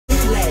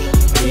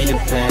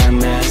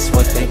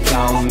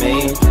call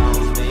me.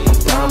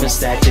 Promise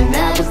that you'll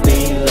never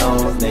be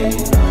lonely.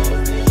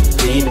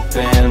 Be the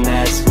fam,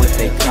 that's what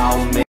they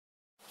call me.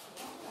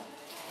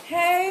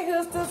 Hey,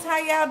 Hoosters, how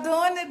y'all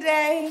doing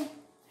today?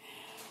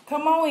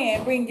 Come on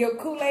in, bring your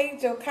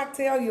Kool-Aid, your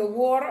cocktail, your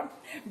water.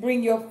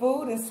 Bring your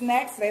food and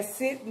snacks. Let's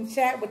sit and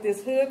chat with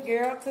this hood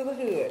girl to the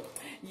hood.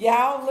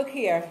 Y'all, look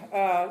here.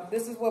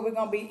 This is what we're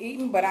going to be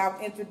eating, but I'll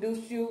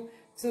introduce you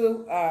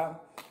to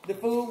the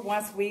food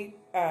once we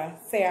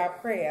say our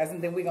prayers,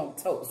 and then we're going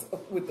to toast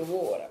with the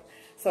water.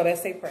 So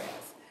let's say prayers.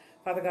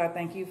 Father God,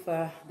 thank you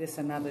for this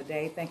another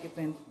day. Thank you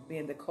for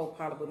being the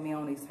co-pilot with me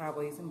on these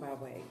highways and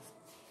byways.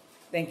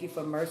 Thank you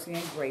for mercy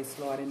and grace,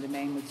 Lord, in the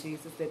name of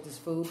Jesus. Let this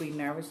food be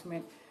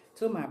nourishment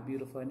to my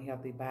beautiful and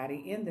healthy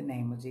body. In the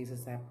name of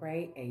Jesus, I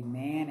pray.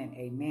 Amen and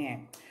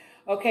amen.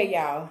 Okay,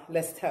 y'all,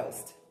 let's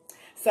toast.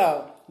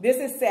 So this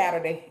is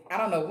Saturday. I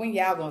don't know when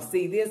y'all gonna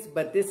see this,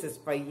 but this is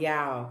for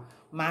y'all,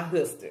 my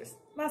hoosters,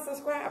 my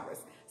subscribers.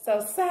 So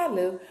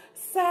salud,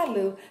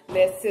 salud.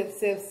 Let's sip,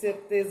 sip,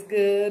 sip this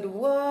good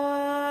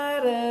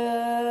water.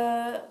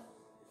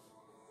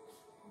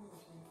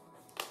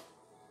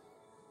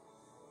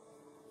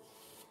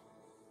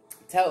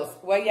 Toast.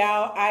 Well,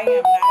 y'all, I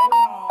am not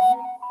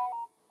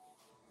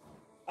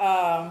at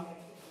home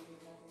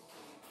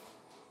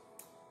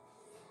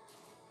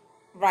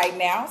right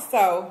now.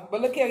 So,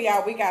 but look here,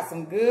 y'all. We got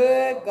some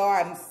good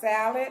garden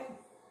salad.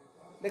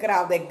 Look at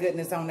all that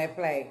goodness on that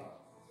plate.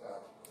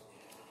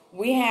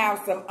 We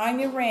have some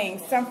onion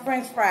rings, some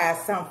French fries,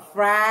 some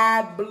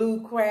fried blue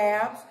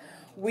crabs.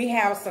 We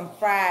have some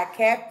fried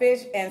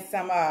catfish and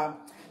some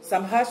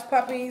hush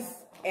puppies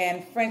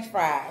and French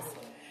fries.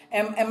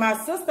 And my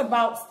sister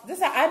bought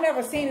this. I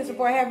never seen this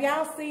before. Have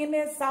y'all seen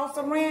this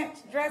salsa ranch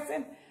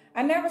dressing?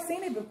 I never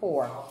seen it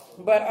before.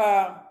 But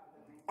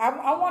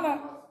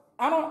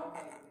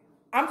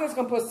I'm just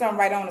gonna put some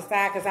right on the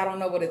side because I don't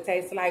know what it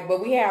tastes like.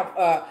 But we have,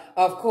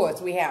 of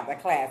course, we have the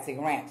classic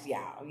ranch,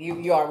 y'all.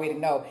 You already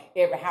know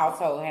every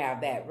household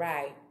have that,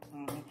 right?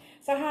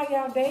 So how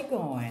y'all day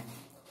going?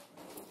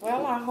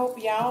 Well, I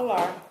hope y'all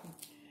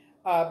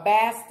are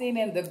basking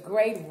in the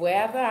great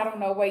weather. I don't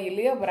know where you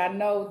live, but I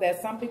know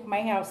that some people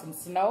may have some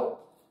snow.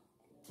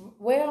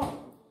 Well,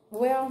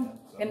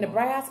 in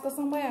Nebraska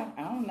somewhere.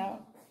 I don't know.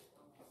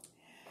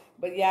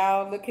 But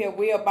y'all, look here.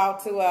 We're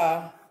about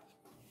to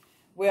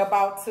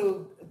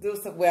do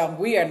some. Well,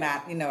 we are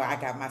not. You know, I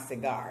got my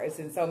cigars,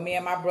 and so me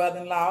and my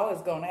brother-in-law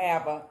is gonna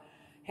have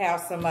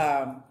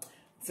some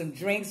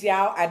drinks,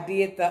 y'all. I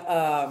did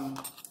the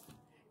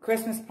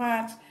Christmas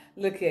punch.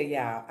 Look here,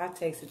 y'all. I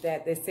tasted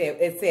that. It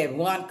said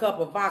 1 cup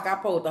of vodka. I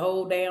poured the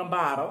whole damn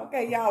bottle.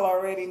 Okay, y'all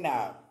already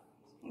know.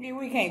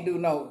 We can't do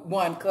no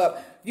 1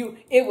 cup.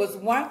 It was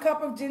 1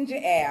 cup of ginger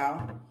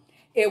ale.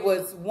 It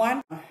was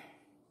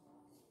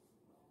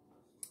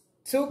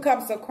 2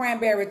 cups of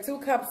cranberry, 2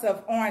 cups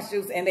of orange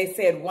juice, and they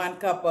said 1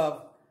 cup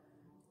of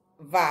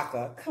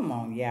vodka. Come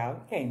on, y'all.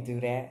 You can't do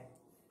that.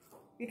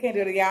 You can't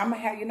do that, y'all. I'm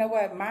gonna have. You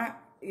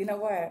know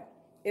what?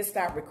 It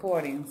stopped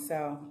recording,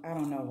 so I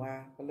don't know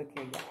why. But look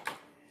here, y'all.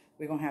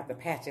 We're going to have to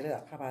patch it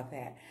up. How about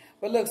that?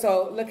 But look,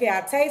 so look here.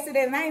 I tasted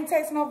it, and I ain't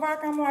tasting no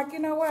vodka. I'm like, you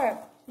know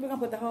what? We're going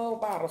to put the whole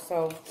bottle.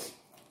 So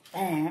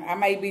I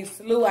may be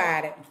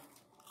slew-eyed it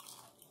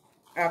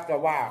after a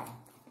while.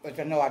 But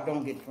you know I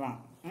don't get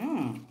drunk.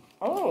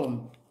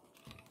 Oh.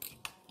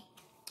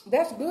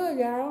 That's good,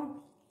 y'all.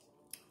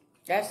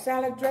 That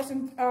salad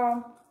dressing,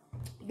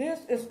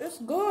 it's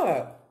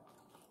good.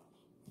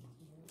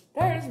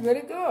 That is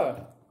really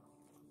good.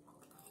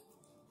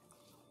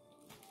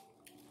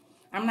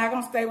 I'm not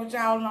going to stay with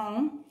y'all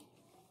long.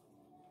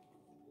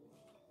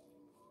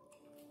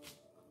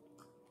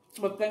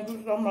 But thank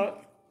you so much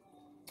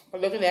for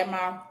looking at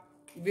my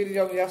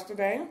video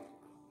yesterday.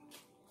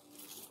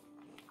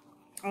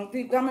 And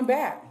keep coming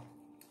back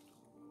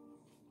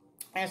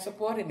and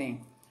supporting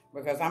me.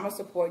 Because I'm going to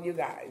support you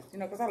guys. You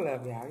know, because I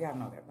love y'all. Y'all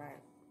know that,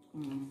 right?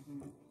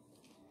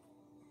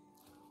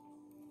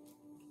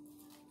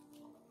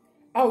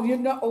 Oh, you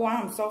know,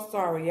 I'm so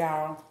sorry,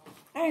 y'all.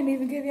 I didn't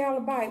even give y'all a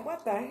bite.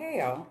 What the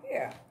hell?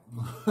 Yeah.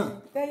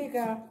 There you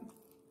go.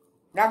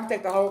 Y'all can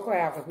take the whole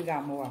crab because we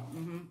got more.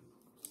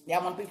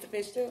 Y'all want a piece of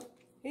fish too?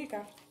 Here you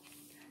go.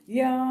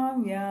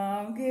 Yum,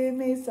 yum, give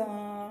me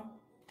some.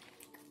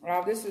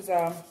 Well, this is,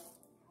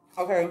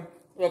 okay,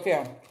 look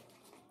here.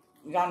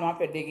 Y'all know I'm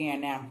finna dig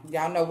in now.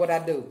 Y'all know what I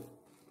do.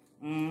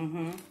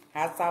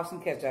 Hot sauce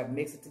and ketchup.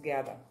 Mix it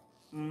together.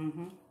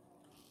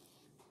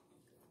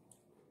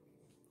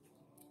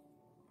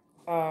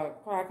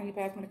 Clara, can you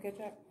pass me the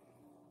ketchup?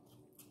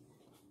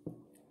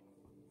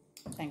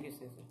 Thank you,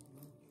 sister.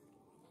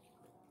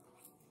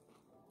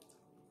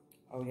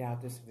 Oh, y'all,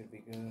 this will be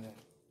good.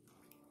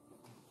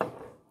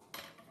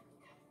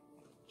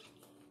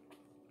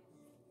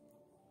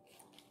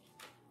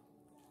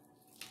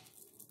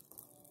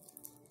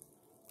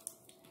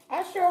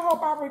 I sure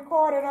hope I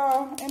recorded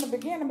in the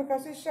beginning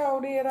because it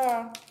sure did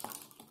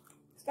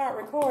start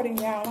recording,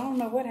 y'all. I don't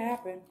know what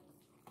happened.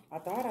 I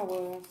thought I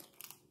was.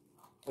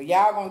 But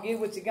y'all gonna get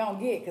what you gonna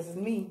get because it's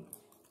me.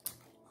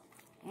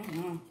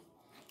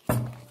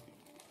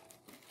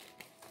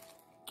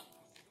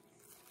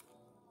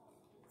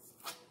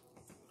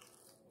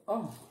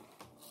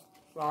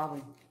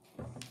 Sorry.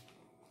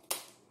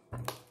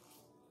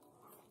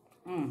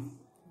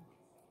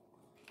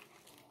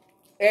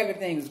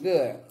 Everything is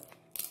good.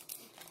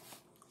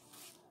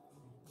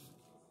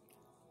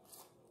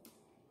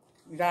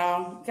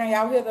 Y'all, can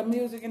y'all hear the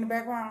music in the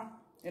background?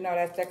 You know,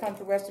 that's that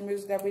country western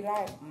music that we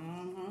like.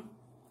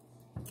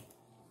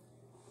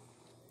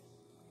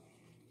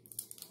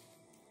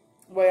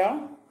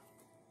 Well,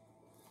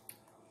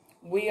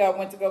 we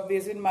went to go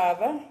visit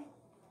Mother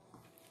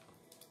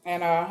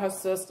and her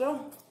sister.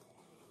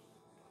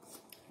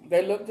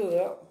 They look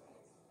good.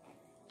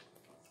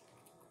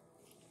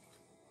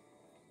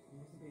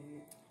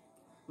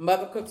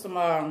 Mother cooked some,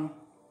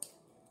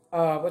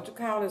 what you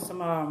call it,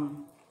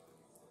 some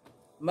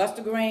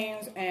mustard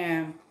greens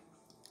and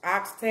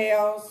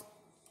oxtails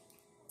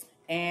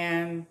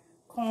and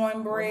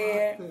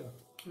cornbread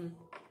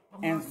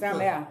and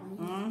something else.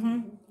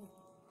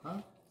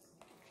 Huh?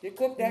 She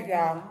cooked that,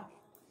 y'all.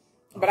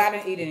 But I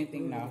didn't eat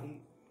anything, no.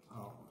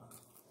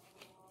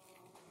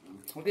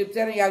 I keep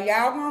telling y'all,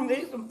 y'all gonna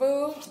eat some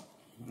food.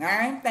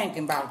 I ain't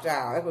thinking about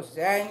y'all. That's what she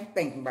said. I ain't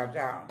thinking about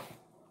y'all.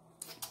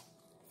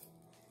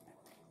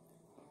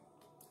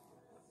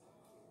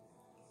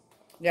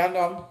 Y'all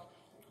know,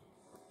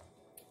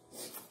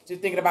 she's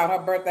thinking about her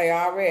birthday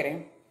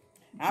already.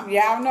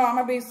 Y'all know I'm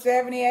gonna be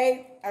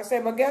 78. I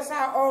said, but guess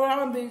how old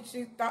I'm gonna be?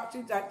 She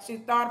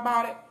thought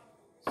about it.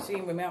 She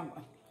didn't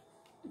remember.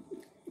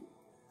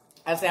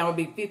 I said I'm gonna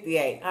be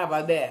 58. How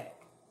about that?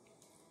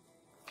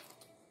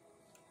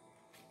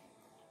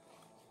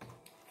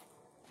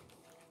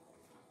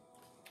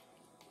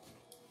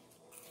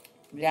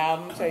 Y'all,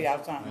 let me tell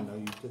y'all something. I know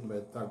you couldn't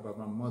better talk about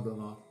my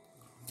mother-in-law.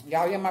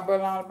 Y'all hear my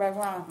brother on the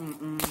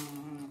background?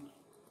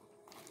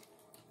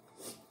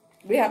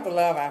 We have to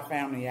love our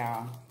family,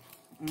 y'all.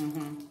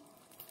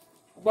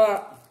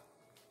 But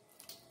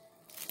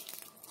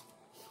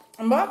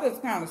Mother's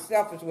kind of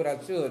selfish with her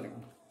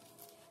children.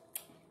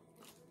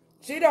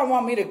 She don't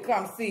want me to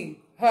come see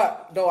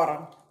her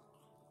daughter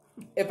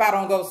if I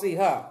don't go see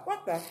her.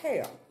 What the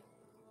hell?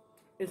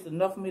 It's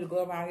enough for me to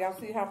go around. Y'all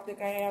see how thick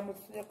I am with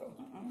sickle?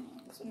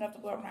 It's enough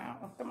to go around.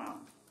 Come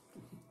on.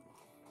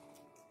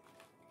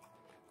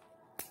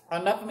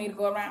 Enough for me to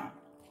go around.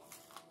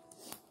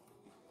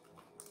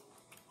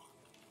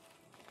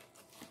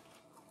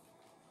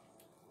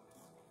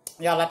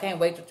 Y'all, I can't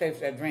wait to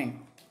taste that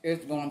drink.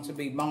 It's going to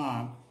be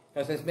bomb.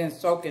 Because it's been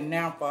soaking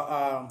now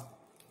for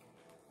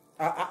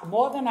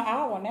more than an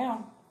hour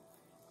now.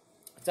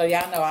 So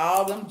y'all know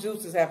all them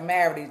juices have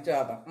married each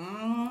other.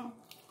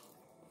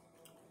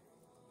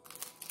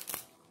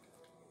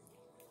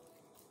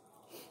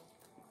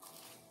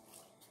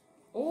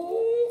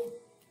 Ooh.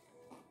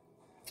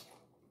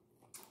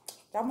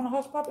 Y'all want a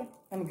hush puppy?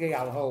 Let me give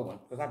y'all a whole one.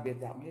 Because I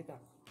bit that one. Here you go.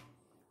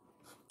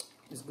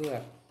 It's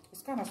good.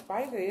 It's kind of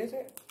spicy, is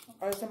it?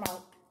 Or is it my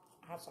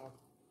hot sauce?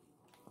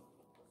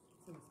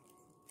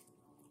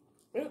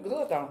 It's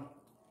good though.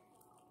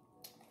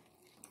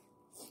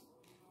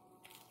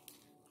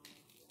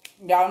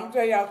 Y'all, let me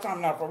tell y'all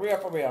something now, for real,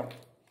 for real.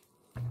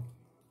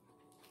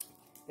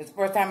 It's the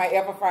first time I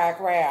ever fried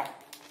crab.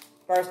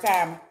 First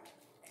time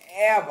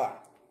ever.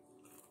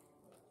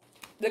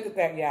 Look at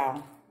that,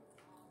 y'all.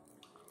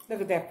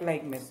 Look at that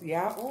flakiness,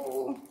 y'all.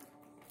 Ooh.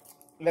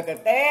 Look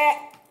at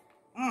that.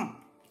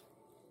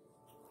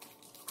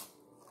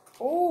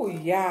 Ooh,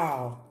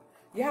 y'all.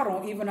 Y'all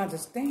don't even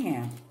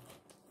understand.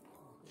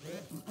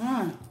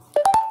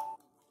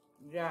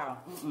 Y'all.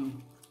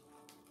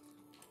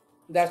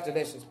 That's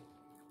delicious.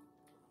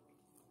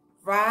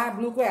 Fried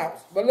blue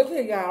crabs. But look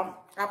here, y'all.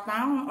 I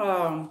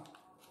found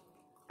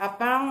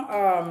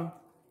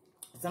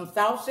some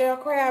soft shell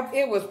crab.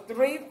 It was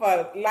 3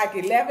 for like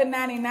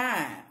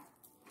 $11.99.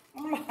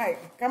 I'm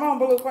like, come on,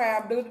 blue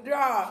crab, do the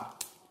job.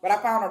 But I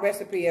found a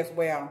recipe as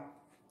well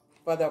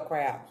for the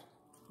crabs,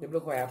 the blue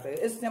crabs.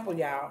 It's simple,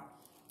 y'all.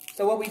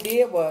 So what we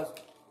did was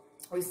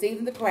we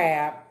seasoned the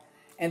crab,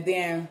 and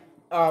then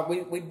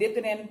we dipped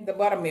it in the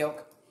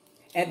buttermilk,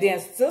 and then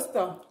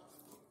sister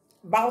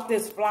bought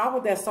this flour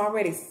that's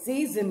already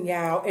seasoned,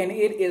 y'all, and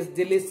it is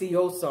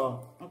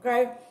delicioso,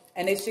 okay?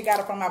 And then she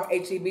got it from our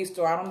H-E-B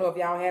store. I don't know if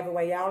y'all have it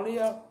where y'all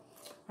live,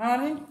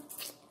 honey.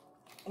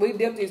 We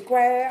dipped these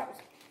crabs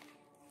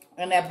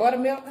in that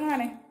buttermilk,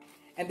 honey,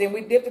 and then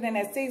we dipped it in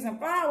that seasoned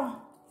flour,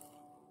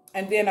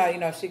 and then, you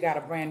know, she got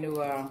a brand new,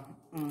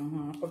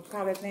 what you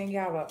call that thing,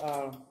 y'all,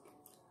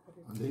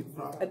 A deep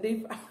fryer. a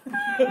deep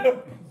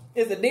fryer.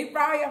 It's a deep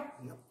fryer?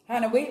 Yep.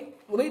 Honey,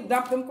 we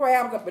dumped them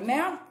crabs up in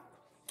there.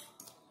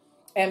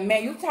 And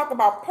man, you talk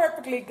about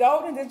perfectly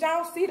golden. Did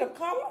y'all see the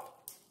color?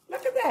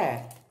 Look at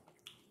that.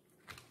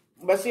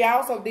 But she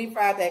also deep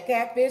fried that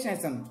catfish and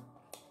some.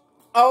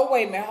 Oh,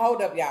 wait a minute.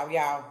 Hold up,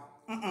 y'all.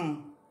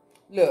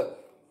 Look.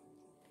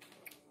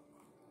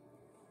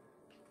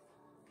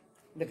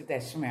 Look at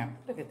that shrimp.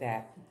 Look at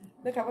that.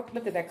 Look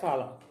at that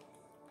color.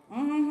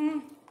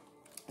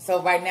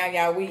 So right now,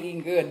 y'all, we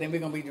eating good. Then we're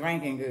going to be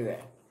drinking good.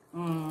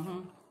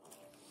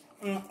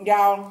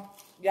 Y'all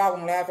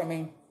gonna laugh at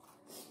me.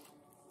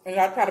 And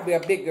I try to be a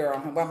big girl.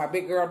 And by my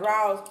big girl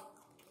draws,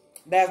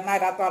 Last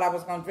night I thought I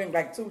was gonna drink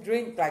like two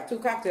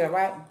cocktails,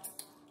 right?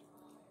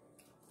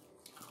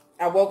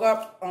 I woke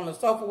up on the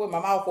sofa with my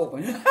mouth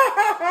open.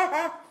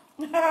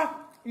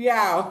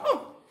 Yeah.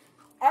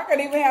 I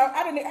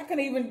couldn't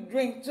even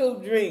drink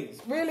 2 drinks.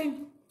 Really?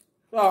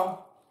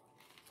 So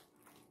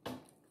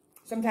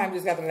sometimes you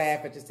just got to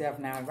laugh at yourself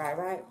now,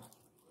 right?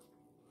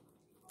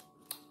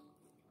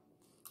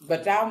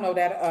 But y'all know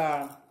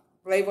that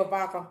flavor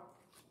vodka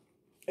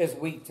is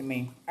weak to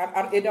me.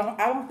 I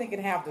don't think it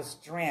have the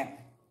strength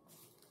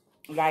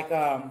like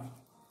like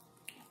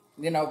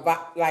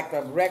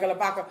the regular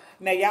vodka.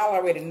 Now y'all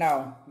already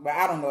know, but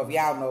I don't know if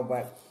y'all know.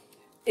 But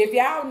if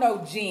y'all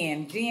know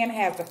gin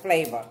has the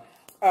flavor.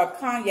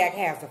 Cognac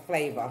has the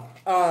flavor.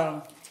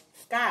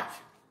 Scotch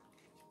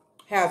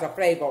has a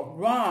flavor.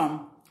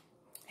 Rum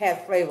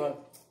has flavor.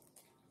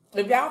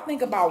 If y'all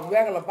think about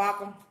regular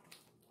vodka,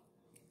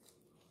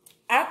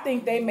 I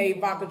think they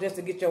made vodka just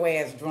to get your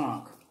ass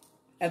drunk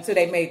until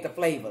they made the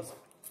flavors.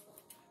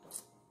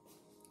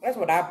 That's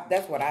what I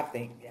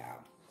think,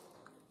 y'all.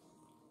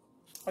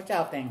 What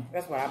y'all think?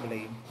 That's what I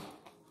believe.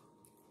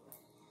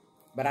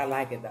 But I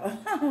like it though.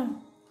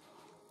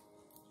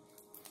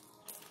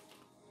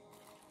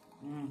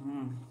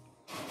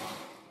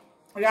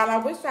 Y'all, I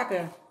wish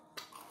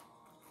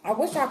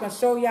I could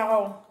show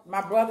y'all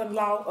my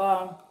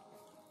brother-in-law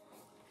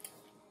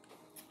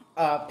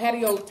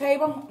patio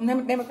table. Let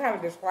me kind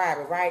of describe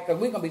it, right?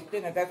 Because we're gonna be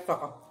sitting at that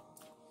sucker.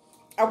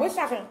 I wish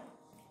I could.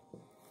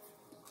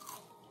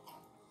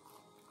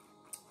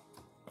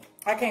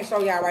 I can't show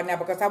y'all right now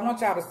because I want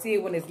y'all to see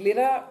it when it's lit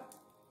up.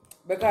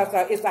 Because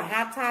it's a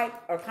counter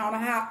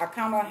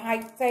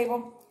height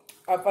table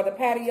for the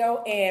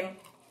patio, and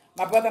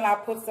my brother-in-law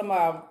put some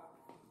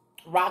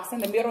rocks in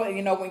the middle, and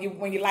you know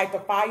when you light the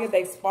fire,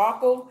 they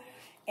sparkle,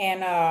 and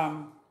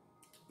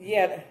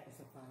yeah, it's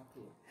a fire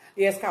pit.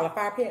 Yeah, it's called a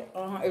fire pit.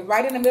 It's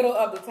right in the middle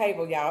of the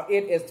table, y'all.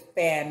 It is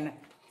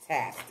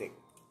fantastic.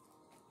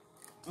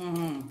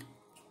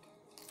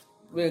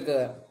 Really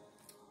good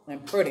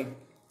and pretty.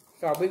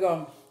 So we're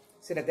gonna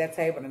sit at that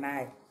table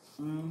tonight.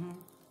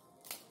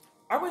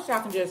 I wish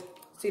y'all can just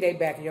see their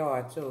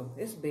backyard too.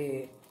 It's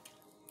big.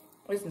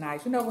 It's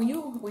nice. You know, when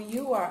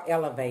you are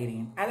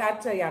elevating, I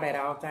tell y'all that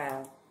all the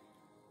time.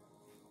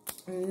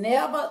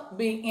 Never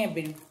be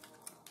envious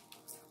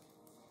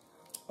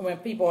when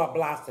people are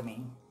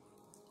blossoming.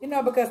 You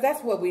know, because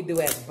that's what we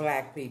do as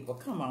black people.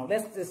 Come on,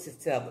 let's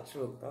just tell the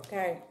truth,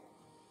 okay?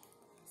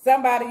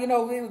 Somebody, you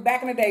know,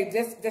 back in the day,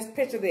 just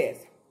picture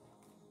this.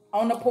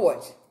 On the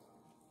porch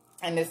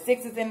in the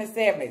 60s and the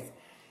 70s.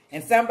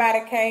 And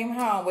somebody came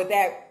home with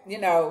that, you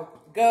know,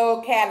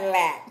 gold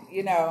Cadillac,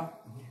 you know,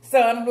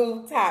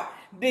 sunroof top,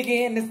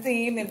 Biggie in the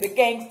scene and the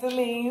gangster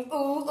lean,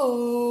 ooh,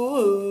 ooh,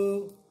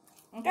 ooh.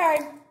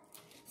 Okay?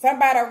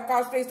 Somebody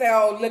across the street say,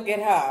 oh, look at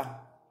her.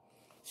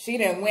 She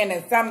done went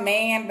and some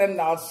man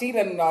she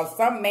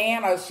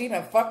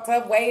done fucked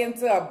her way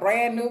into a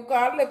brand new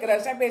car. Look at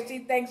her. I bet she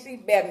thinks she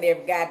better than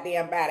every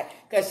goddamn body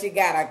because she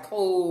got a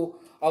cool,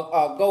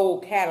 a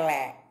gold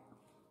Cadillac.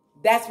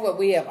 That's what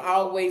we have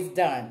always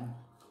done.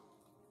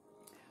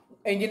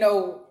 And you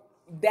know,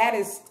 that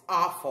is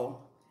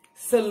awful.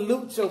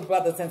 Salute your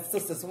brothers and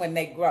sisters when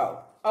they grow.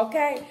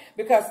 Okay?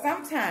 Because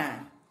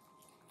sometimes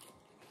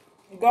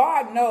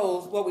God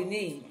knows what we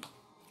need.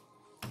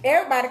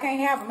 Everybody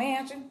can't have a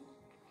mansion.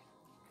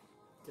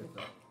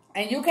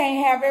 And you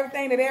can't have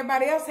everything that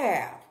everybody else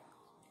have.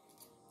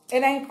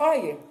 It ain't for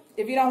you.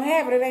 If you don't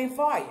have it, it ain't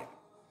for you.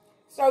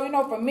 So, you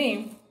know, for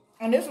me,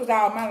 and this was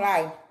all my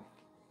life,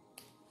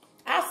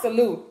 I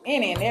salute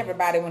any and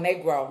everybody when they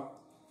grow.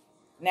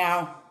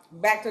 Now,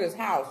 back to this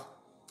house.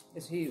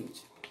 It's huge.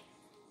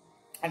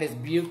 And it's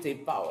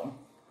beautiful.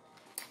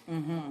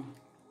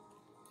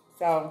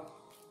 So,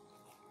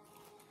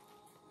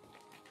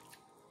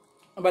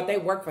 but they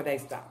work for their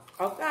stuff.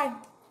 Okay?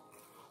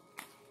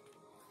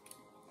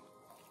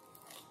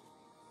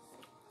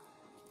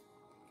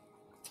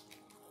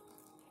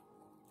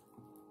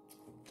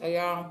 So,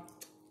 y'all,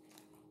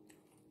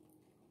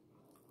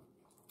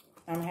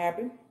 I'm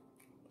happy.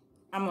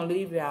 I'm going to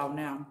leave y'all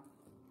now.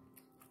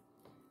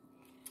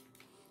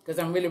 Because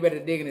I'm really ready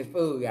to dig in this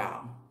food,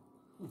 y'all.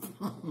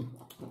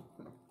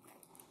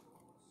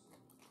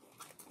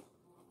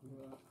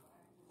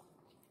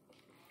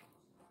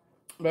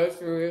 But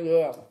it's really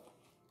good.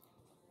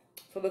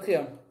 So look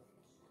here.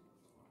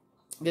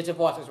 Get your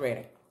forces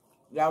ready.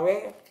 Y'all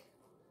ready?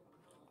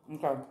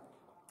 Okay.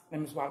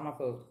 Let me swallow my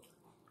food.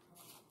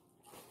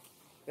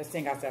 Let's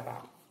sing ourselves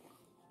out.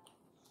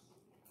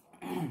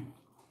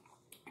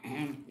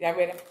 Y'all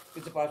ready?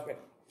 Get your forces ready.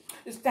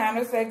 It's time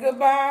to say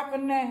goodbye for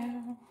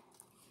now.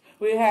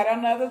 We had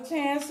another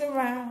chance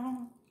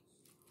around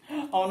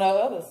on the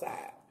other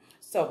side.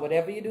 So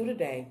whatever you do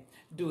today,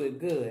 do it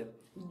good.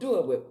 Do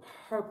it with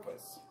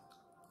purpose.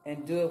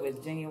 And do it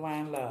with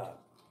genuine love.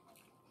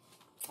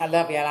 I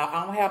love y'all.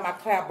 I don't have my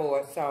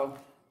clapboard, so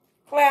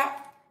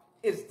clap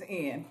is the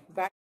end.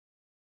 Bye.